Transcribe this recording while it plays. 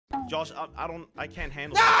Josh, I can't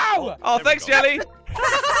handle No! it. Oh, thanks, Jelly.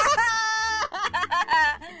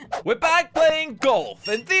 We're back playing golf,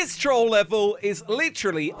 and this troll level is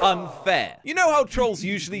literally unfair. You know how trolls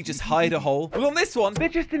usually just hide a hole? Well, on this one, they're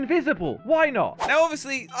just invisible. Why not? Now,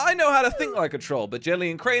 obviously, I know how to think like a troll, but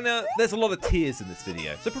Jelly and Crainer, there's a lot of tears in this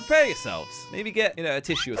video. So prepare yourselves. Maybe get, a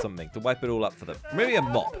tissue or something to wipe it all up for them. Or maybe a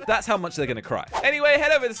mop. That's how much they're gonna cry. Anyway,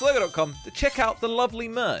 head over to slogo.com to check out the lovely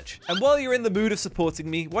merch. And while you're in the mood of supporting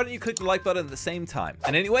me, why don't you click the like button at the same time?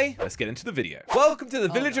 And anyway, let's get into the video. Welcome to the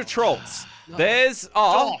Village of Trolls. There's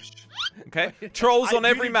our... Josh. Okay, trolls on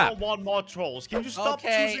every map. I don't want more trolls. Can you stop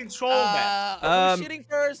choosing troll map? We're shooting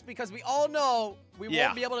first because we all know we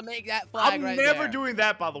won't be able to make that flag I'm right never there. doing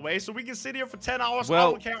that, by the way, so we can sit here for 10 hours. Well,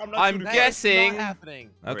 I don't care. I'm not I'm shooting guessing. Not happening.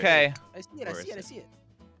 Okay. I see it. I see it. I see it.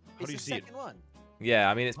 How do you see it? Second one.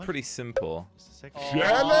 Yeah, I mean, it's pretty simple.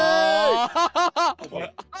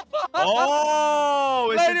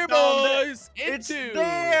 Oh, later, boys. It's Into.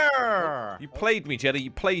 there. You played me, Jelly.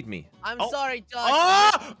 You played me. I'm sorry, Josh.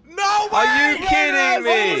 Oh, no way. Are you kidding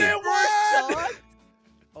me?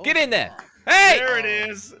 Get in there. Hey! There it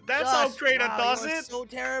is. That's how Crainer does it. So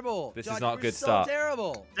terrible. This Josh, is not a good so start.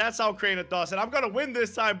 Terrible. That's how Crainer does it. I'm gonna win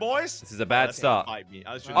this time, boys. This is a bad start.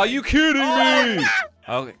 Are you kidding me?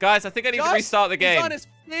 Okay, guys, I think I need to restart the game. He's on his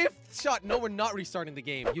 5th shot. No, we're not restarting the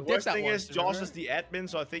game. You The did worst that thing once, is, Josh is the admin,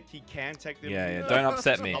 so I think he can technically. Yeah, don't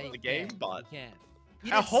upset me. Stop the game, but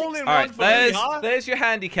you a hole in All right, one for me, huh? there's your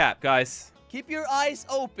handicap, guys. Keep your eyes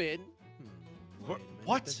open.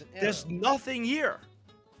 What? There's nothing here.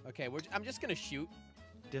 Okay, I'm just gonna shoot.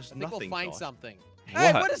 There's I think nothing. we'll find Josh. something. What?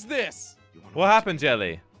 Hey, what is this? What happened,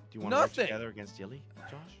 Jelly? Do you want to work Nothing. together against Jelly,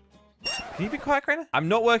 Josh? Can you be quiet, Crainer? I'm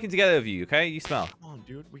not working together with you, okay? You smell. Come on,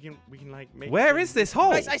 dude. We can like make. Where is this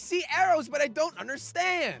hole? Guys, I see arrows, but I don't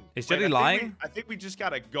understand. Is Wait, Jelly lying? I think we just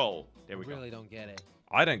gotta go. There we I go. really don't get it.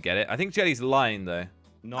 I don't get it. I think Jelly's lying, though.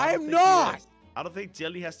 No, I don't am think he not. is. I don't think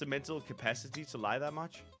Jelly has the mental capacity to lie that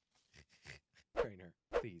much. Crainer,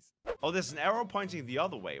 please. Oh, there's an arrow pointing the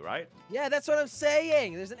other way, right? Yeah, that's what I'm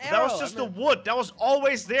saying. There's an arrow. That was just the wood. That was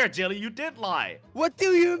always there, Jelly. You did lie. What do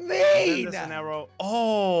you And then mean? there's an arrow.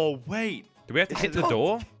 Oh, wait. Do we have to hit the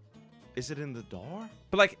door? Is it in the door?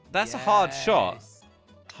 But, like, that's a hard shot. Yes.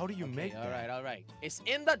 How do you make that? All right, all right. It's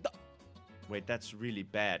in the. Wait, that's really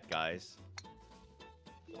bad, guys.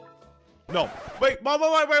 No. Wait,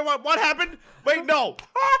 what happened? Wait, no.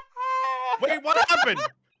 Wait, what happened?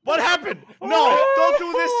 What happened? No, don't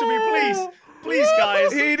do this to me, please. Please,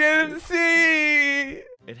 guys. He didn't see.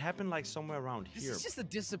 It happened like somewhere around here. This is just a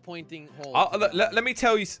disappointing hole. Let me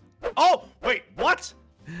tell you. Oh, wait, what?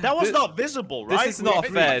 That was not visible, right? This is not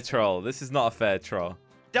a fair troll. This is not a fair troll.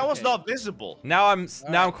 That was not visible. Now I'm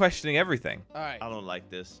questioning everything. All right. I don't like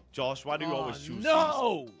this. Josh, why do you always choose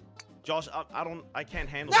No! these? Josh, I can't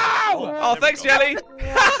handle No! it. Oh, thanks, Jelly.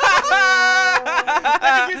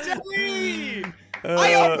 Thank you, Jelly.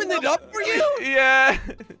 I opened it up for you? Yeah.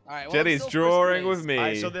 All right, well, Jelly's I'm still drawing first with place. me.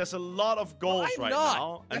 Alright, so there's a lot of goals I'm right not.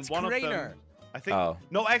 now. And That's one of Crainer. them, I think. Oh.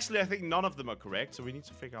 No, actually, I think none of them are correct. So we need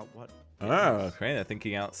to figure out what. Oh, Crainer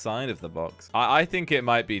thinking outside of the box. I think it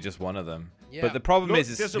might be just one of them. Yeah. But the problem Look,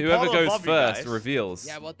 is there's a whoever portal goes above you first guys. reveals.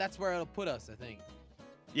 Yeah, well, that's where it'll put us, I think.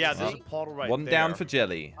 Yeah, there's a portal right One there. down for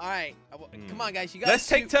Jelly. All right. Come on, guys. You guys. Let's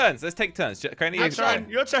take turns. Let's take turns. Crainer, Your you turn.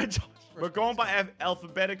 Your turn. Josh. We're First going by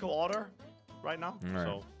alphabetical order right now. Alright.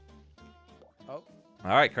 So, Oh.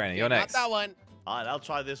 All right, Crainer, you're not next. that one. alright, I'll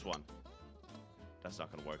try this one. That's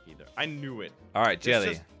not gonna work either. I knew it. All right, Jelly.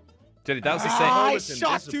 just- Jelly, that was the Ah, same. I was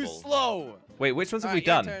shot too invisible. slow. Wait, which ones have All we right,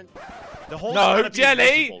 your done? turn. The hole's No, gotta be Jelly.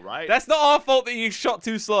 invisible, right? That's not our fault that you shot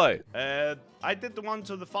too slow. I did the one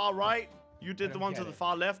to the far right. You did the don't one to get the it.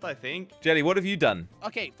 far left, I think. Jelly, what have you done?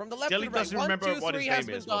 Okay, from the left Jelly to the right. doesn't 1, remember 2, what 3 his has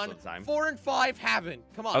name been is most done. of the time. 4 and 5 haven't.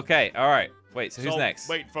 Come on. Okay, all right. Wait, so who's next?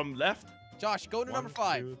 Wait, from left? Josh, go to number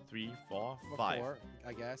 5. 2, 3, 4, Or 5. 4,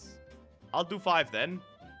 I guess. I'll do 5 then.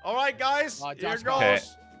 All right, guys. Oh, Here Josh goes. got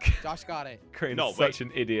Okay. Josh got it. Crainer's No, such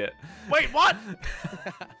an idiot. Wait, what?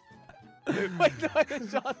 Wait, no, I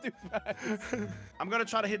shot too fast. I'm gonna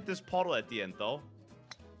try to hit this portal at the end, though.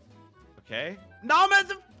 Okay. No, man.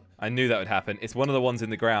 I knew that would happen. It's one of the ones in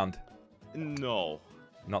the ground. No.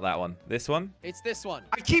 Not that one. This one? It's this one.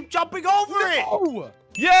 I keep jumping over it. Oh!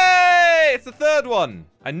 Yay! It's the third one.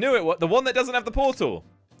 I knew it. The one that doesn't have the portal.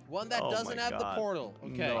 One that Oh doesn't my have the God. portal.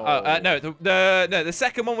 Okay. No. No, the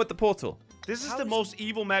second one with the portal. This is How the is- most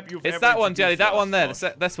evil map you've It's ever that one, introduced Jelly. to That us, one there.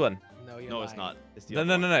 Josh. This one. No, you're No, it's lying. not. It's the No, other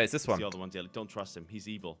no, one. no, no. It's this It's one. the other one, Jelly. Don't trust him. He's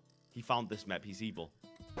evil. He found this map. He's evil.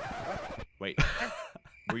 Wait.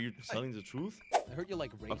 Were you telling the truth? I heard you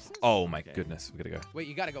like racist. Oh my goodness, we gotta go. Wait,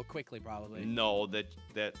 you gotta go quickly, probably. No,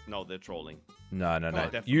 no, they're trolling. No.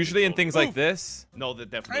 Definitely Usually in trolling. things like this. No, they're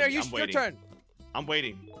definitely. Crainer, I'm your waiting. turn. I'm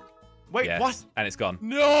waiting. Wait, Yes, what? and it's gone.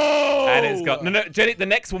 No. And it's gone. No, Jenny, the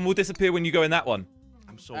next one will disappear when you go in that one.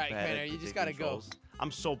 I'm so Alright, bad Crainer, at you just predicting gotta go. trolls.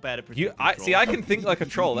 I'm so bad at predicting See, I trolls. can think like a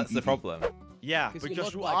troll. That's the problem. Yeah, 'Cause you because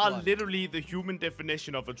look you like are one. literally the human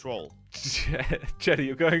definition of a troll. Jenny,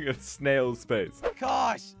 you're going at snail space.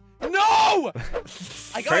 Gosh. No!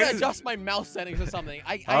 I gotta Crazy. adjust my mouse settings or something.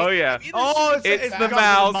 Oh, yeah. Oh, It's it's the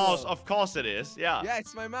because of mouse. Of course it is. Yeah. Yeah,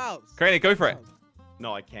 it's my mouse. Crainer, go for it.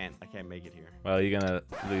 No, I can't. I can't make it here. Well, you're gonna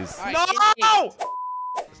lose. All right, No!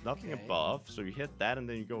 There's nothing Okay. above, so you hit that, and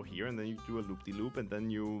then you go here, and then you do a loop-de-loop, and then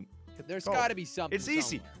you... There's Go. gotta be something. It's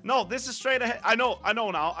easy. somewhere. No, this is straight ahead. I know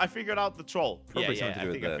now. I figured out the troll. Probably yeah, something to I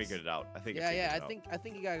do think with I this. figured it out. I think I Yeah, figured yeah. it out. I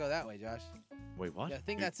think you gotta go that way, Josh. Wait, what? Yeah, I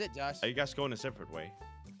think that's it, Josh. Are you guys going a separate way?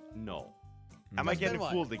 No. Mm. Am I Then getting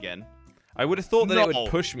what? fooled again? I would have thought that it No. would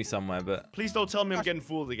push me somewhere, but Please don't tell me I'm Josh- getting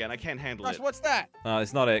fooled again. I can't handle Josh, it. what's that?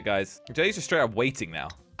 it's not it, guys. Jenny's just straight up waiting now.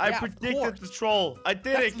 I Yeah, of predicted course. the troll. I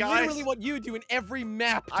did That's it, guys. literally what you do in every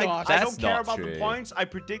map, I Josh. That's don't care not about true. the points. I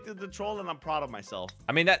predicted the troll, and I'm proud of myself.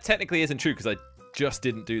 I mean, that technically isn't true because I just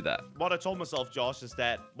didn't do that. What I told myself, Josh, is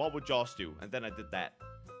that what would Josh do? And then I did that.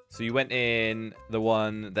 So you went in the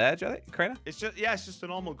one there, Jelly? Crainer? It's just a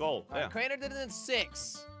normal goal. All right, Yeah. Crainer did it in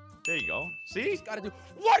 6. There you go. See? Just gotta do.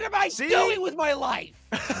 What am I See? doing with my life?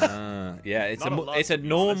 Yeah, it's Not a lot, it's a to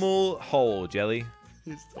be honest. normal hole, Jelly.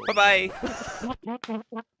 Bye-bye.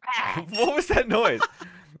 What was that noise?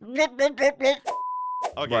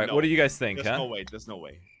 Okay, Right, no. what do you guys think, There's huh? no way. There's no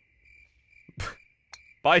way.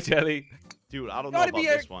 Bye, Jelly. Dude, I don't know Gotta about be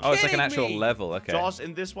this one. Oh, it's like an Kidding actual me. level. Okay. Josh,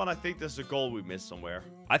 in this one, I think there's a goal we missed somewhere.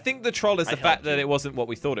 I think the troll is I the fact helped that you. it wasn't what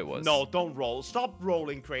we thought it was. No, don't roll. Stop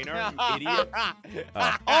rolling, Crainer, you idiot.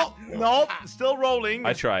 Oh. Oh, no. Still rolling.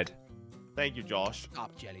 I tried. Thank you, Josh.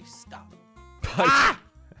 Stop, Jelly. Stop. Ah!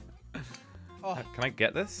 Oh, Can I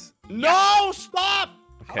get this? No, stop!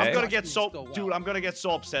 Okay. I'm gonna Josh get doing so... so well. Dude, I'm gonna get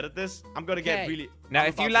so upset at this. I'm gonna get Okay. really... Now, I'm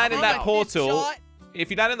if you about land to in freak that out. portal, shot.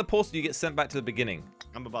 if you land in the portal, you get sent back to the beginning.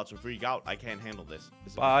 I'm about to freak out. I can't handle this.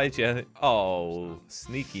 This is- Bye, Jelly. Oh,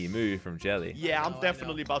 sneaky move from Jelly. Yeah, I I'm know, I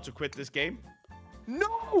definitely about to quit this game.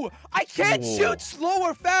 No! I can't Whoa. shoot slow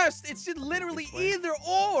or fast. It's just literally either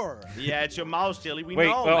or. Yeah, it's your mouse, Jelly. We Wait,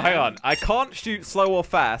 know, well, hang man. on. I can't shoot slow or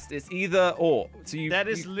fast. It's either or. So you. That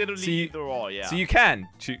is you- literally so you- either or, yeah. So you can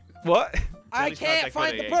shoot. What? I Jelly's not can't that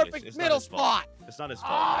find good the at English. perfect It's not middle his fault. spot. It's not his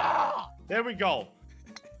fault. Ah! There we go.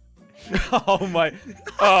 Oh my.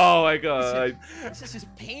 Oh my god. This is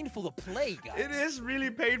just painful to play, guys. It is really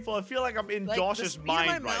painful. I feel like I'm in Like, Josh's the speed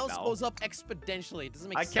mind of my right mouse now. goes up exponentially. It doesn't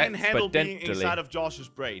make I sense. can't handle being Exponentially. inside of Josh's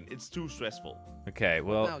brain. It's too stressful. Okay,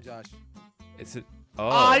 well, Now, Josh. it's a.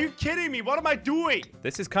 Ah, Oh. are you kidding me? What am I doing?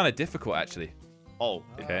 This is kind of difficult, actually. Oh,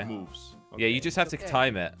 Okay. it moves. Yeah, you just have to Okay.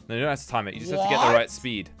 time it. No, you don't have to time it. You just have to get the What? right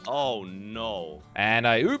speed. Oh no. And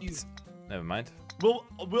I oops. Never mind. We'll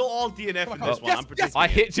all DNF in Come on. this one. Yes, I'm predicting. I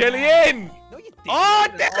it. hit Jelly in. No, you didn't. Oh, I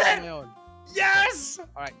You did it all did on my own. Yes.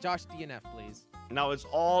 All right, Josh, DNF, please. Now it's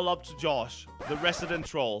all up to Josh, the resident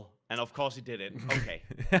troll, and of course he did it. Okay.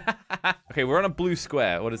 Okay, we're on a blue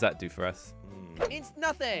square. What does that do for us? It's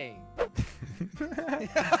nothing.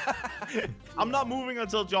 I'm not moving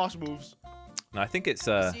until Josh moves. No, I think it's.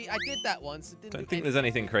 See, I did that once. It didn't Don't do think there's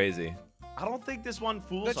anything crazy. I don't think this one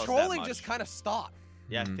fools The us that trolling much. just kind of stopped.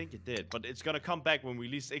 Yeah, I think it did, but it's gonna come back when we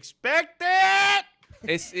least expect it.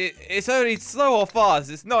 It's only slow or fast.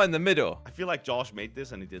 It's not in the middle. I feel like Josh made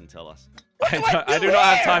this and he didn't tell us. I do not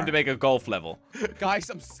have time to make a golf level. Guys,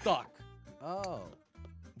 I'm stuck. Oh.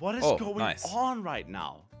 What is Oh, going nice. on right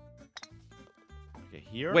now? Okay,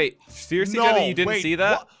 here. Wait, seriously, no, Jelly, you didn't wait, see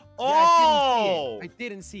that? what? Yeah, Oh, I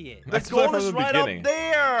didn't see it. the I saw it goal from is the right beginning. up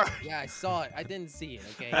there. Yeah, I saw it. I didn't see it,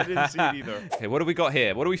 okay? I didn't see it either. Okay, what do we got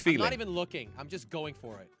here? What are we I'm feeling? not even looking. I'm just going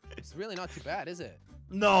for it. It's really not too bad, is it?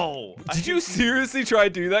 No. I Did you hate- seriously try to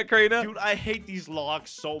do that, Crainer? Dude, I hate these logs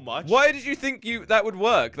so much. Why did you think that would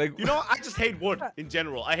work? Like, You know, I just hate wood in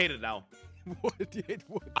general. I hate it now. Wood, it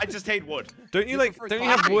would. I just hate wood. don't you you like? prefer Don't you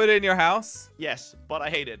have concrete. wood in your house? Yes, but I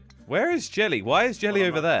hate it. Where is Jelly? Why is Jelly But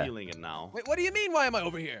I'm over not there? Feeling it now. Wait, what do you mean? Why am I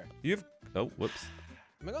over here? You've. Oh, whoops.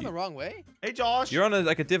 Am I going the wrong way? Hey, Josh. You're on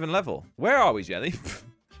like a different level. Where are we, Jelly?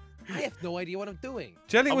 I have no idea what I'm doing.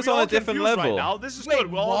 Jelly Are was we on all a different confused level. Right now? This is Wait,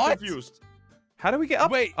 good. We're all what? confused. How do we get up?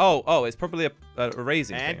 Wait. Oh, it's probably a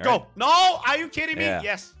raising And thing, go. right? No, are you kidding me? Yeah.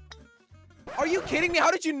 Yes. Are you kidding me? How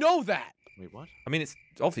did you know that? Wait, what? I mean, it's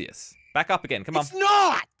obvious. Back up again. Come on. It's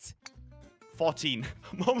not! 14.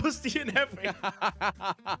 I'm almost DNFing.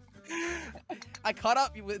 I caught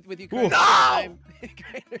up with you. Ooh.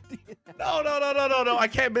 No! No. I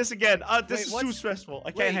can't miss again. This is Wait, too stressful.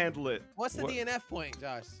 I can't handle it. What's the DNF point,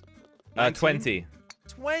 Josh? 20.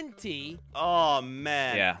 20. Oh,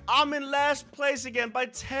 man. Yeah. I'm in last place again by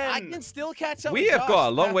 10. I can still catch up. We with have Josh. got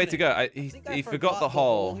a long What's way to go. happening? He forgot the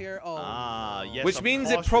hole. Here. Oh, Yes. Which of means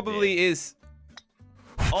course it you probably did. is.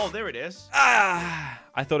 Oh, there it is. I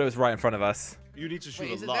thought it was right in front of us. You need to shoot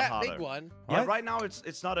Wait, is a it lot that harder. big one? Yeah, What? right now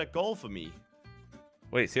it's not a goal for me.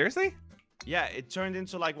 Wait, seriously? Yeah, it turned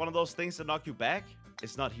into like one of those things that knock you back.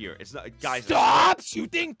 It's not here. It's not, guys. Stop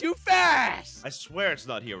shooting too fast. I swear it's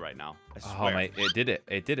not here right now. I Oh, swear. mate, it did it.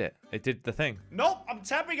 It did it. It did the thing. Nope, I'm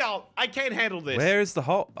tapping out. I can't handle this. Where is the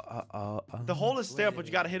hole? The hole is there, Wait a but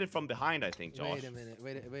you gotta hit it from behind, I think, Josh. Wait a minute.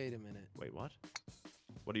 Wait a minute. Wait, what?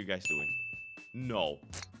 What are you guys doing? No.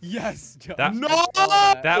 Yes, Josh. That- No!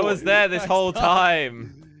 That was there this whole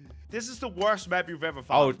time. This is the worst map you've ever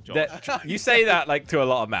Oh, found, Josh. you say that like to a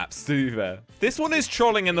lot of maps, to be fair. This one is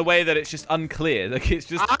trolling in the way that it's just unclear. Like it's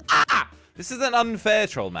just. This is an unfair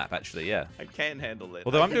troll map, actually. Yeah. I can't handle it.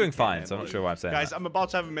 Although I I'm doing can't fine, so I'm handle not it. sure why I'm saying Guys, that. I'm about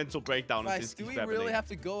to have a mental breakdown. if Guys, this do keeps we really happening. have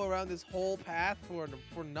to go around this whole path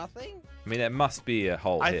for nothing? I mean, there must be a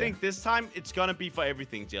hole I here. think this time it's gonna be for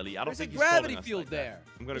everything, Jelly. I don't There's a think gravity he's trolling us field like that. there.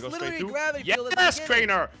 I'm gonna There's go straight literally a through. gravity field at the Yes, beginning.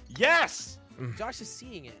 Craner. Yes. Josh is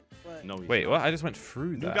seeing it. But No. He's Wait, not. what? I just went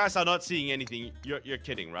through You that. guys are not seeing anything. You're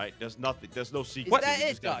kidding, right? There's nothing. There's no secret. Is that You it,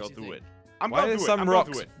 just gotta Josh, go you through think? it. I'm Why gonna are do it. some I'm gonna rocks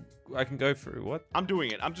do it. I can go through? What? I'm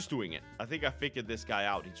doing it. I'm just doing it. I think I figured this guy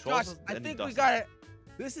out. He trolls Josh, us, I then he think we doesn't. got it.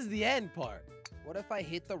 This is the end part. What if I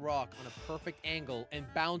hit the rock on a perfect angle and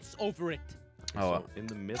bounce over it? Oh, So in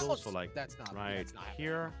the middle, looks- so like that's not right that's not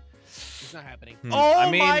here. It's not happening. Oh I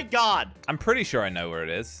mean, my God! I'm pretty sure I know where it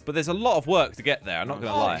is, but there's a lot of work to get there. I'm not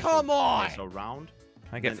gonna Oh, lie. come on! Okay, so round.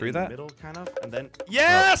 Can I get then through in that? The middle, kind of, and then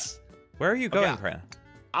yes. Where are you going, Okay. Cran?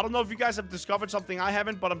 I don't know if you guys have discovered something I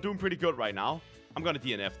haven't, but I'm doing pretty good right now. I'm gonna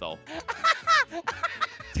DNF though.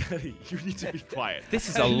 You need to be quiet. This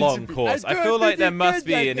is a long course. I I'm feel like doing there pretty must good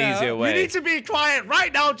be right an now. easier You way. need to be quiet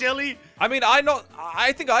right now, Jelly. I mean,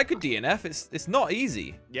 I think I could DNF. It's not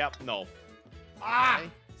easy. Yep. No. Ah. Okay.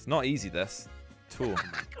 It's not easy. This tool.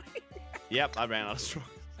 Yep. I ran out of straw.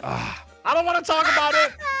 Ah. I don't want to talk about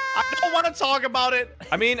it. I don't want to talk about it.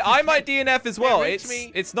 I mean, I might DNF as well. reach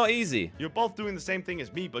me. It's not easy. You're both doing the same thing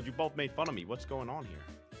as me, but you both made fun of me. What's going on here?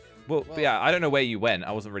 Well, yeah, I don't know where you went.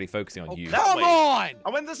 I wasn't really focusing on Oh, you. that come way. on! I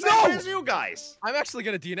went the same No! way as you guys. I'm actually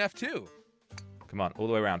gonna DNF too. Come on, all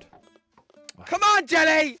the way around. Come on,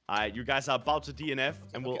 Jenny! Alright, you guys are about to DNF,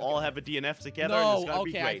 and we'll all have a DNF together, and No, it's gonna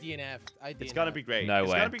be okay, I great. DNF'd. It's gonna be great. No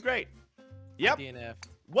it's way. gonna be great. Yep. DNF.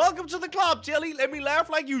 Welcome to the club, Jelly. Let me laugh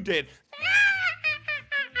like you did.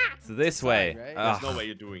 So this way. right? There's Ugh, no way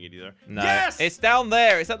you're doing it either. no, Yes! it's down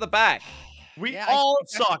there. It's at the back. We Yeah, I- all I-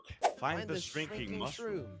 suck. Find Find the shrinking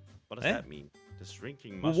mushroom. shroom. What does Eh? that mean? The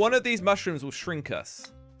shrinking Well, mushroom. one of these mushrooms will shrink us.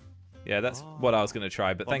 Yeah, that's what I was gonna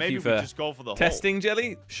try. But Or thank maybe you we for just go for the testing,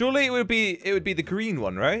 Jelly. Surely it would be the green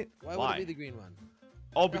one, right? Why Why? would it be the green one?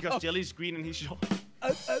 Hole. Oh, because Jelly's green and he's short.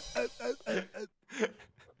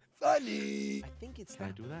 Funny. I think it's Can I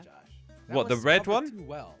that do one, that? Josh. What, the one's red covered one? Too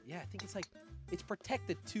well. Yeah, I think it's like it's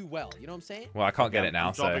protected too well. You know what I'm saying? Well, I can't get Okay, it now,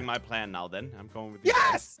 I'm so dropping my plan now. Then I'm going with you.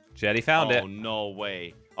 Yes! Jelly found Oh it. no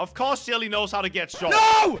way! Of course, Jelly knows how to get short.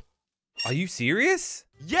 No! Are you serious?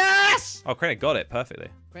 Yes! Oh, Crank got it perfectly.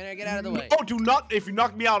 Crainer, get out of the way. Oh, do not! If you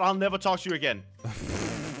knock me out, I'll never talk to you again.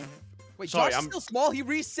 Wait, sorry, Josh is still small. He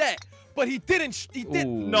reset, but he didn't. He did.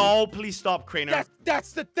 Ooh. No, please stop, Craner.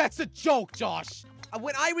 That's the joke, Josh.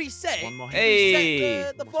 When I reset, One more he hit. Hey.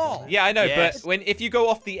 reset the ball. Yeah, I know, Yes. but if you go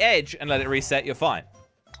off the edge and let it reset, you're fine.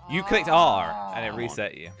 You clicked R and it Come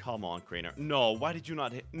reset you. Come on, Craner. No, why did you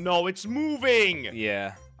not hit? No, it's moving.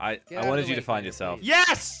 Yeah, I Get out of wanted the you to way, find Crainer, yourself. please.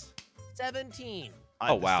 Yes. 17.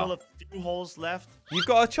 Oh, wow. There's still a few holes left. You've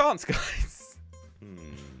got a chance, guys.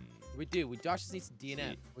 We do. Josh just needs to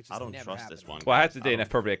DNF, which is I don't never trust happening. this one. Well, I had to guys. I DNF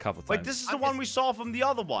probably a couple Wait, times. this is the I'm one just- we saw from the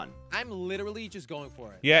other one. I'm literally just going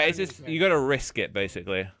for it. Yeah, I'm it's just just you got to risk it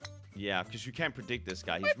basically. Yeah, because you can't predict this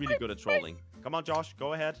guy. He's really good at trolling. Come on, Josh.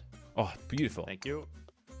 Go ahead. Oh, beautiful. Thank you.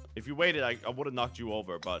 If you waited, I would have knocked you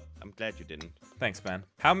over, but I'm glad you didn't. Thanks, man.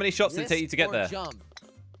 How many shots did it take you to get Risk or there? Jump.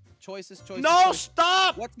 Choices. No, choices.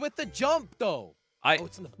 stop! What's with the jump though? I Oh,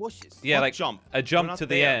 it's in the bushes. yeah, What like jump? a We're jump not to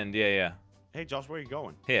the there. end. Yeah, yeah. Hey, Josh, where are you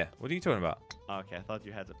going? Here. What are you talking about? Oh, okay, I thought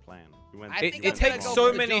you had a plan. You went. I It, think it I'm gonna takes go so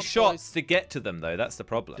for the many jump, shots boys. to get to them, though. That's the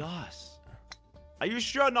problem. does. Are you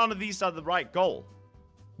sure none of these are the right goal?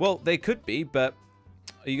 Well, they could be, but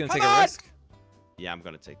are you gonna Come take on! a risk? Yeah, I'm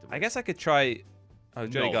gonna take the risk. I guess I could try. Oh,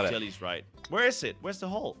 Jelly no, got it. Jelly's right. Where is it? Where's the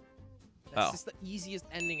hole? That's Oh. just the easiest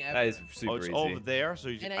ending ever. That is super Oh, it's easy. over there, so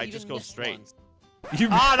And I even just go missed straight. ones.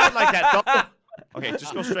 Not like that. No. Okay,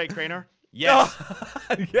 just go straight, Craner. Yes.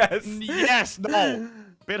 Yes. Yes. No.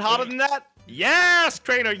 Bit harder than that. Yes,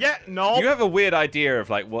 Craner. Yeah. No. You have a weird idea of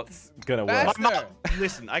like what's gonna work. Faster.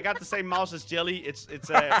 Listen, I got the same mouse as Jelly. It's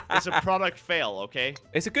a product fail. Okay.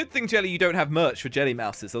 It's a good thing, Jelly, you don't have merch for Jelly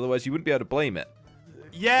Mouses. Otherwise, you wouldn't be able to blame it.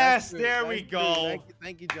 Yes. That's true, there that's we true. go.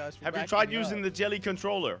 Thank you, Josh. Have you tried using the Jelly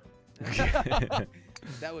controller?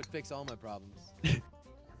 That would fix all my problems.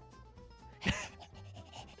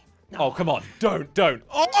 Oh, come on. Don't. Oh!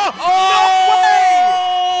 Oh!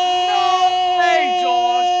 No way,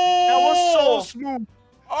 Josh. That was so smooth.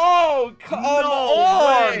 Oh, come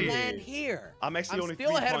on! way. Land here. I'm actually I'm only still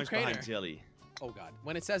 3 ahead of points behind Craner. Jelly. Oh god.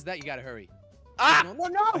 When it says that, you gotta hurry. Ah! No!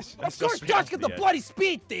 That's Of so course, strange Josh to got the me, bloody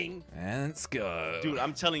speed thing. And let's go. Dude,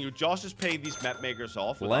 I'm telling you, Josh is paying these map makers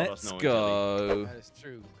off without us Let's knowing. Jelly. go. That is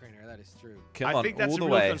true, Craner. That is true. Come I on, think that's all a the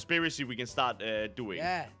real way. conspiracy we can start doing.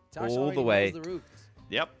 Yeah. Josh All already the way. knows the route.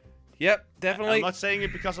 Yep. Yep, I'm definitely. not saying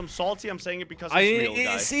it because I'm salty. I'm saying it because it's real, It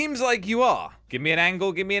guys. seems like you are. Give me an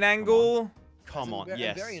angle. Give me an angle. Come on, I'm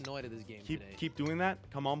yes. very annoyed at this game today. Keep doing that.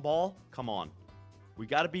 Come on, ball. Come on. We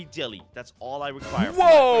gotta beat Jelly. That's all I require.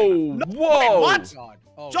 Whoa! Whoa! what? God.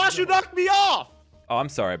 Oh, Josh, no. you knocked me off. Oh, I'm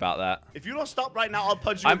sorry about that. If you don't stop right now, I'll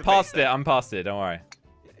punch you. I'm in the face past it. then. I'm past it. Don't worry.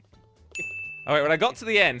 All right, when I got to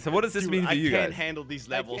the end, so what does this Dude, mean for you I can't guys? handle these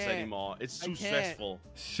levels can't. anymore. It's I too can't. stressful.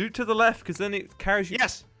 Shoot to the left, because then it carries you.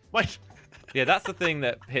 Yes. Wait. Yeah, that's the thing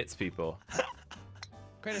that hits people.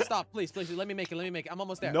 Craner, stop, please. Let me make it. I'm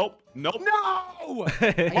almost there. Nope. Nope. No!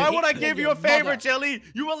 Why would I hate give you, you a favor, mother. Jelly?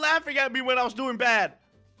 You were laughing at me when I was doing bad.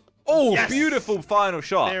 Oh, Yes. beautiful final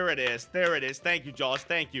shot. There it is. There it is. Thank you, Josh.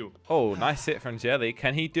 Thank you. Oh, nice hit from Jelly.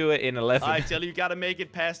 Can he do it in 11? All right, Jelly, you gotta make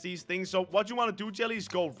it past these things. So what you want to do, Jelly, is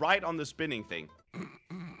go right on the spinning thing.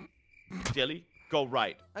 Jelly, go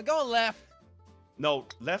right. I'm going left. No,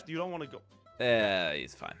 left. You don't want to go. Yeah,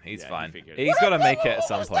 he's fine. He's Yeah, fine. he figured. He's got to make it at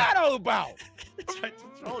some What's point. that all about? It's trying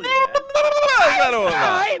to troll you, man. What's that all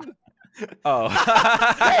about? Time! Oh.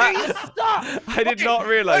 Hey, stop! I did not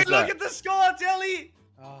realize Wait, look that. at the score, Jelly.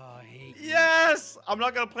 Oh, I hate you. Yes. I'm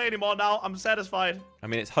not gonna play anymore now. I'm satisfied. I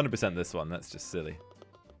mean, it's 100% this one. That's just silly.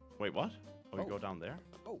 Wait, what? Oh, you Oh. go down there?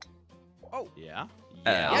 Oh. Yeah.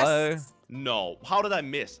 Yeah. Hello. Yes. No. How did I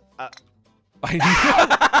miss?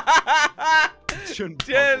 Shouldn't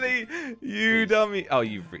Jelly, you Please. dummy. Oh,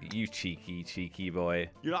 you cheeky boy.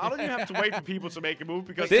 You know, I don't even have to wait for people to make a move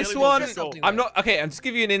because This Jelly will one, just go. something I'm not. Okay, I'll just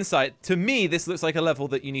give you an insight. To me, this looks like a level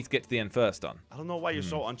that you need to get to the end first on. I don't know why you're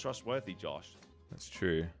so untrustworthy, Josh. That's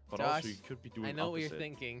true. But Josh, also, you could be doing I know what opposite. you're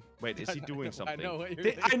thinking. Wait, is he doing something? I know what you're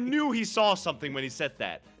I thinking. knew he saw something when he said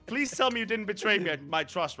that. Please tell me you didn't betray me, my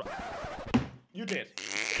trust. You did.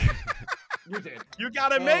 You did. You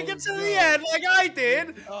gotta make it to the end like I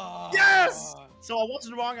did. Oh, Yes! So I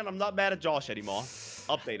wasn't wrong and I'm not mad at Josh anymore.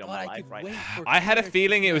 Update on God, my I life could right wait now. for I had a Craner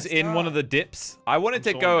feeling to it was mess in one of up. the dips. I wanted I'm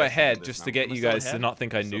to so go invested in ahead this just now. to get I'm you still guys to ahead. not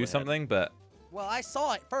think I I'm still knew ahead. something, but Well, I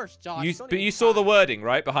saw it first, Josh. you Don't but even you saw the try. wording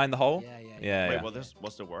right behind the hole. Yeah. Yeah. Wait, well,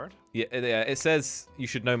 what's the word? Yeah, it says you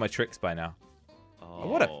should know my tricks by now. Oh,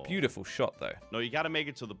 what a Oh. beautiful shot, though. No, you gotta make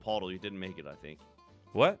it to the portal. You didn't make it, I think.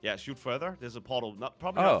 What? Yeah, shoot further. There's a portal.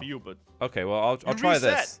 Probably Oh. not for you, but Okay, well, I'll You try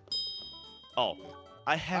reset. this. oh,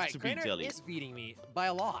 I have Alright, to beat Craner Jelly. is beating me by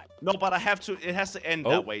a lot. No, but I have to. It has to end Oh,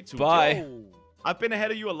 that way too. bye. Jelly. I've been ahead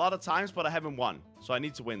of you a lot of times, but I haven't won. So I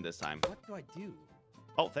need to win this time. What do I do?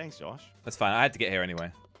 Oh, thanks, Josh. That's fine. I had to get here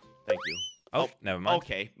anyway. Thank you. Oh, never mind.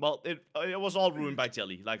 Okay. Well, it was all ruined by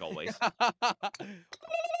Jelly, like always.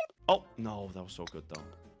 Oh, no, that was so good, though.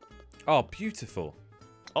 Oh, beautiful.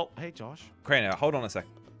 Oh, hey, Josh. Craner, hold on a sec.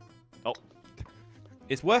 Oh.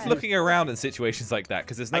 It's worth looking around in situations like that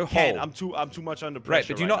because there's no I can't. hole. I'm too much under Right,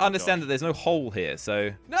 pressure. but do you not understand that there's no hole here?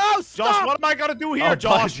 So. No, Josh, stop! what am I gonna do here, Oh, bye,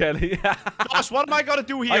 Josh? Jelly. Josh, what am I gonna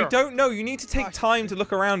do here? I don't know. You need to take Gosh. time to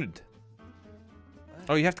look around.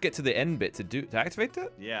 Oh, you have to get to the end bit to activate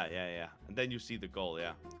it? Yeah. And then you see the goal,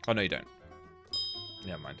 yeah. Oh, no, you don't.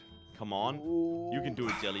 Never mind. Come on. You can do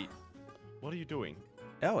it, Jelly. What are you doing?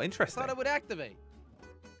 Oh, I interesting. thought it would activate.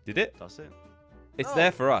 Did it? Does it? It's Oh.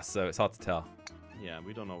 there for us, so it's hard to tell. Yeah,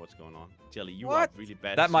 we don't know what's going on. Jelly, you What? are really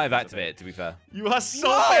bad. That at might have shooting activated, to be fair. today. You are so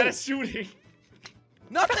No! bad at shooting.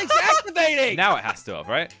 Nothing's activating! Now it has to have,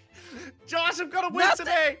 right? Josh, I'm gonna win Nothing.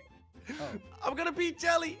 today. Oh. I'm gonna beat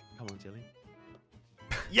Jelly. Come on, Jelly.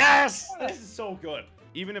 Yes! This is so good.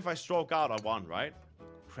 Even if I stroke out, I won, right?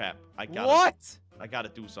 Crap. I gotta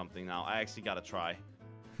do something now. I actually gotta try.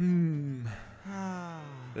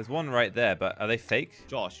 There's one right there, but are they fake?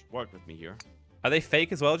 Josh, work with me here. Are they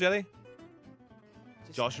fake as well, Jelly?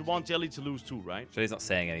 Josh, you want Jelly to lose too, right? Jelly's not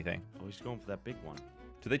saying anything. Oh, he's going for that big one.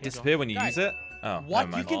 Do they Hey, disappear when you Guys. use it? Oh, what? never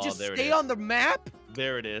You mind. can just there it stay is. on the map?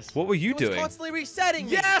 There it is. What were you It was doing? constantly resetting.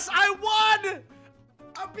 me. Yes, I won!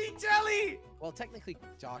 I beat Jelly! Well, technically,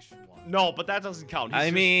 Josh won. No, but that doesn't count. He's I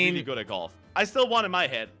just mean- really good at golf. I still won in my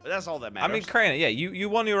head, but that's all that I matters. mean, Crainer, yeah, you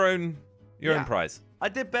won your own Yeah. prize. I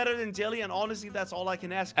did better than Jelly, and honestly, that's all I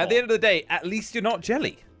can ask At for. the end of the day, at least you're not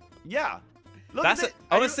Jelly. Yeah. Look That's at a, it.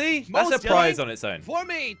 Are you- honestly, that's a most prize Jelly? on its own. For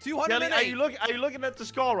me, 208. Jelly, are you looking at the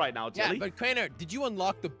score right now, Yeah, Jelly? but Crainer, did you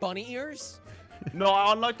unlock the bunny ears? No,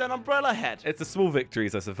 I unlocked that umbrella head. It's the small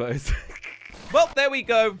victories, I suppose. Well, there we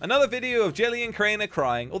go. Another video of Jelly and Crainer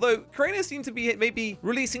crying. Although, Crainer seemed to be maybe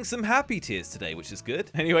releasing some happy tears today, which is good.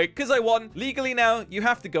 Anyway, because I won, legally now, you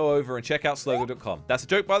have to go over and check out Slogo.com. That's a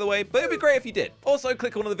joke, by the way, but it'd be great if you did. Also,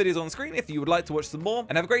 click on one of the videos on the screen if you would like to watch some more.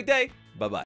 And have a great day. Bye-bye.